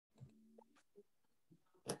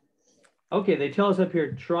Okay, they tell us up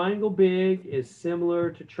here, triangle big is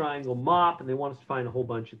similar to triangle mop, and they want us to find a whole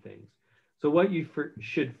bunch of things. So what you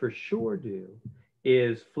should for sure do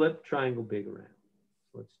is flip triangle big around.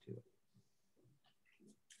 So let's do it.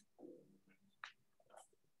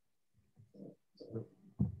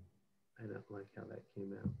 I don't like how that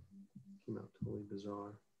came out. It came out totally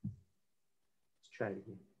bizarre. Let's try it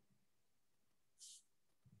again.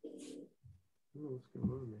 I don't know what's going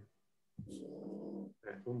on there. All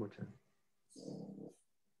right, one more time.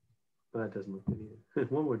 Well, that doesn't look good either.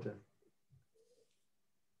 One more time.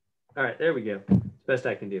 All right, there we go. It's the best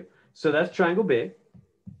I can do. So that's triangle big.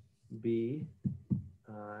 B-I-G.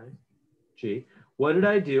 What did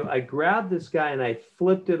I do? I grabbed this guy and I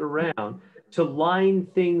flipped it around to line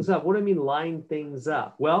things up. What do I mean line things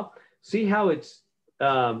up? Well, see how it's,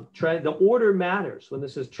 the order matters. When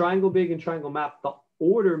this says triangle big and triangle map, the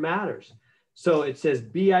order matters. So it says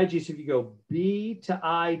B-I-G. So if you go B to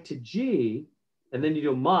I to G, and then you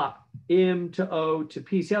do mop, M to O to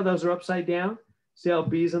P. See how those are upside down? See how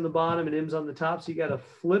B's on the bottom and M's on the top? So you got to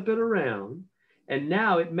flip it around. And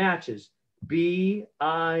now it matches B-I-G-M-O-P.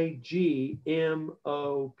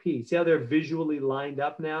 See how they're visually lined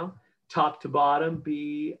up now? Top to bottom,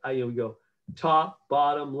 we go top,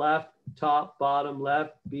 bottom, left,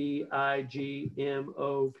 B-I-G-M-O-P.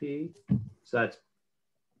 So that's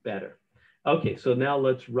better. Okay, so now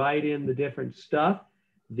let's write in the different stuff.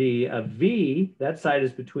 The V, that side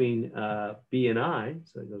is between B and I,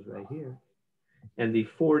 so it goes right here. And the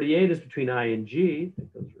 48 is between I and G,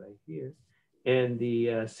 that goes right here. And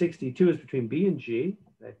the 62 is between B and G,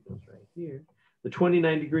 that goes right here. The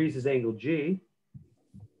 29 degrees is angle G.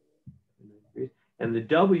 And the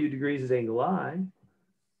W degrees is angle I.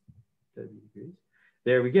 W degrees.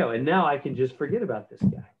 There we go. And now I can just forget about this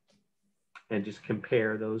guy and just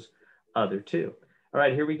compare those other two. All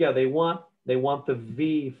right, here we go. They want the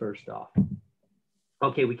V first off.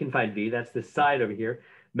 Okay, we can find V. That's the side over here.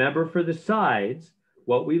 Remember, for the sides,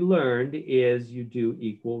 what we learned is you do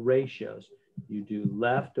equal ratios. You do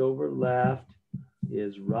left over left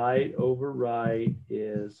is right over right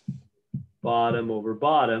is bottom over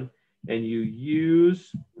bottom. And you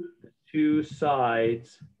use the two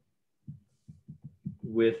sides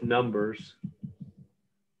with numbers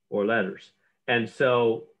or letters. And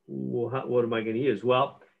so what am I going to use?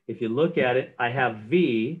 Well, if you look at it, I have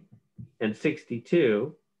V and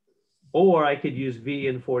 62, or I could use V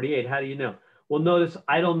and 48. How do you know? Well, notice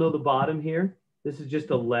I don't know the bottom here. This is just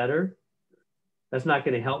a letter. That's not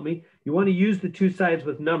going to help me. You want to use the two sides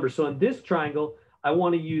with numbers. So in this triangle, I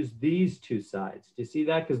want to use these two sides. Do you see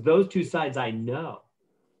that? Because those two sides I know.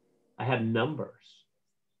 I have numbers.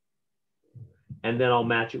 And then I'll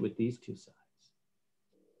match it with these two sides.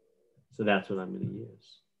 So that's what I'm going to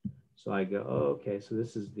use. So I go, oh, okay, so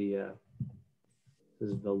this is the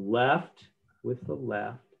left with the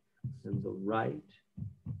left and the right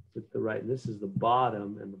with the right. And this is the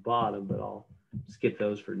bottom and the bottom, but I'll skip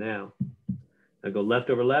those for now. I go left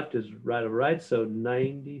over left is right over right. So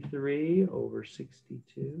 93 over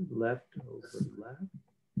 62, left over left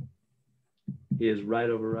is right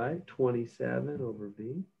over right, 27 over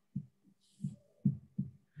V.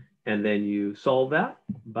 And then you solve that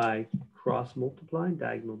by cross multiplying,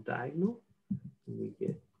 diagonal, diagonal. And we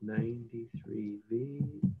get 93V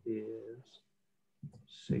is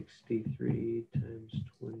 63 times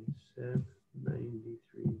 27,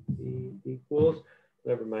 93V equals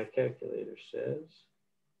whatever my calculator says.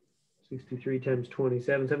 63 times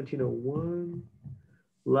 27, 1701.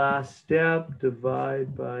 Last step,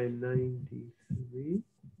 divide by 93.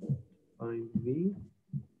 Find V.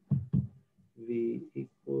 V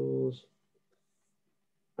equals,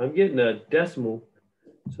 I'm getting a decimal,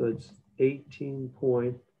 so it's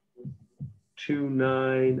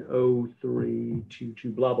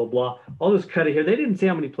 18.290322, blah, blah, blah. I'll just cut it here. They didn't say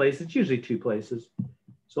how many places. It's usually 2 places.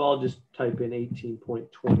 So I'll just type in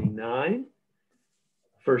 18.29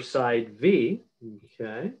 for side V.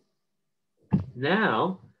 Okay.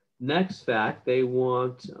 Now, next fact, they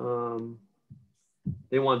want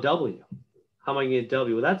W. How am I going to get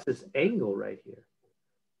W? Well, that's this angle right here.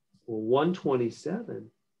 Well,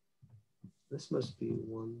 127. This must be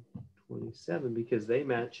 127 because they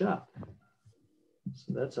match up.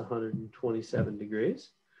 So that's 127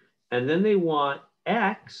 degrees. And then they want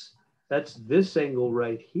X. That's this angle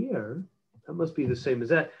right here. That must be the same as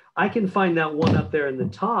that. I can find that one up there in the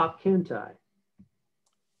top, can't I?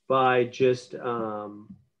 By just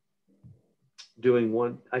doing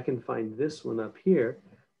one. I can find this one up here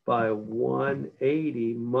by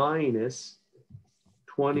 180 minus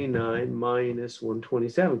 29 minus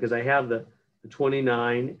 127 because I have the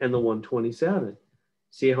 29 and the 127.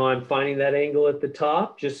 See how I'm finding that angle at the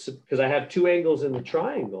top? Just because I have two angles in the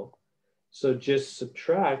triangle. So just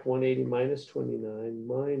subtract 180 minus 29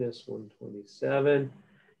 minus 127,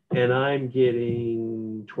 and I'm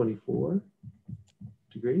getting 24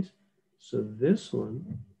 degrees. So this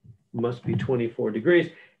one must be 24 degrees.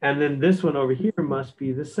 And then this one over here must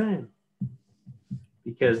be the same,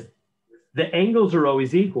 because the angles are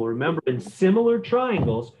always equal. Remember, in similar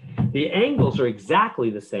triangles, the angles are exactly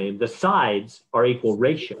the same. The sides are equal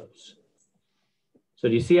ratios. So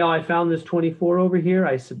do you see how I found this 24 over here?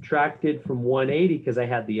 I subtracted from 180 because I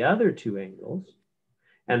had the other two angles.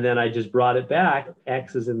 And then I just brought it back.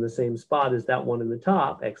 X is in the same spot as that one in the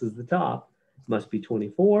top. X is the top. Must be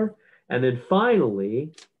 24. And then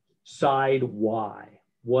finally, side Y.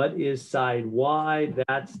 What is side Y?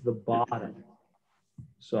 That's the bottom.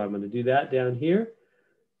 So I'm going to do that down here.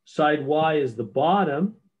 Side Y is the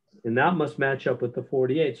bottom, and that must match up with the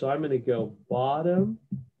 48. So I'm going to go bottom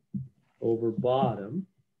over bottom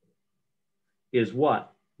is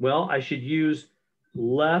what? Well, I should use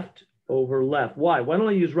left over left. Why? Why don't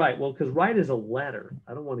I use right? Well, because right is a letter.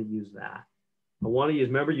 I don't want to use that. I want to use,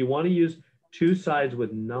 remember, you want to use two sides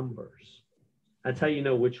with numbers. That's how you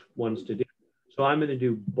know which ones to do. So I'm going to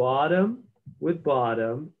do bottom with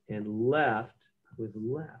bottom and left with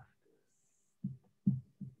left.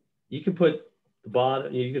 You can put the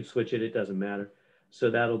bottom, you can switch it, it doesn't matter. So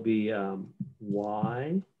that'll be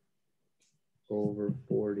Y over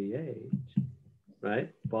 48, right?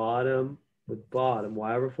 Bottom with bottom,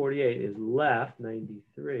 Y over 48 is left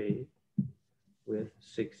 93 with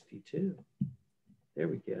 62. There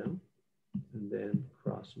we go. And then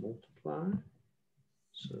cross multiply.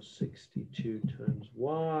 So 62 times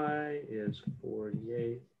Y is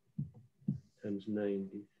 48 times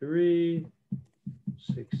 93.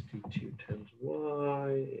 62 times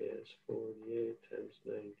Y is 48 times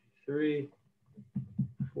 93.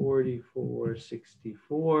 44,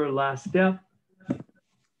 64. Last step,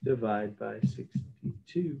 divide by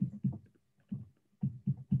 62.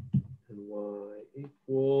 And Y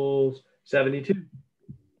equals 72.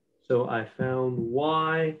 So I found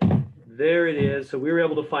Y. There it is. So we were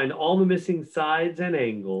able to find all the missing sides and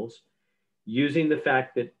angles using the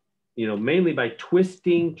fact that, you know, mainly by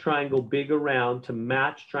twisting triangle big around to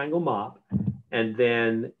match triangle mop. And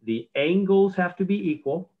then the angles have to be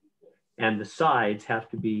equal and the sides have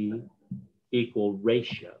to be equal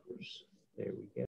ratios. There we go.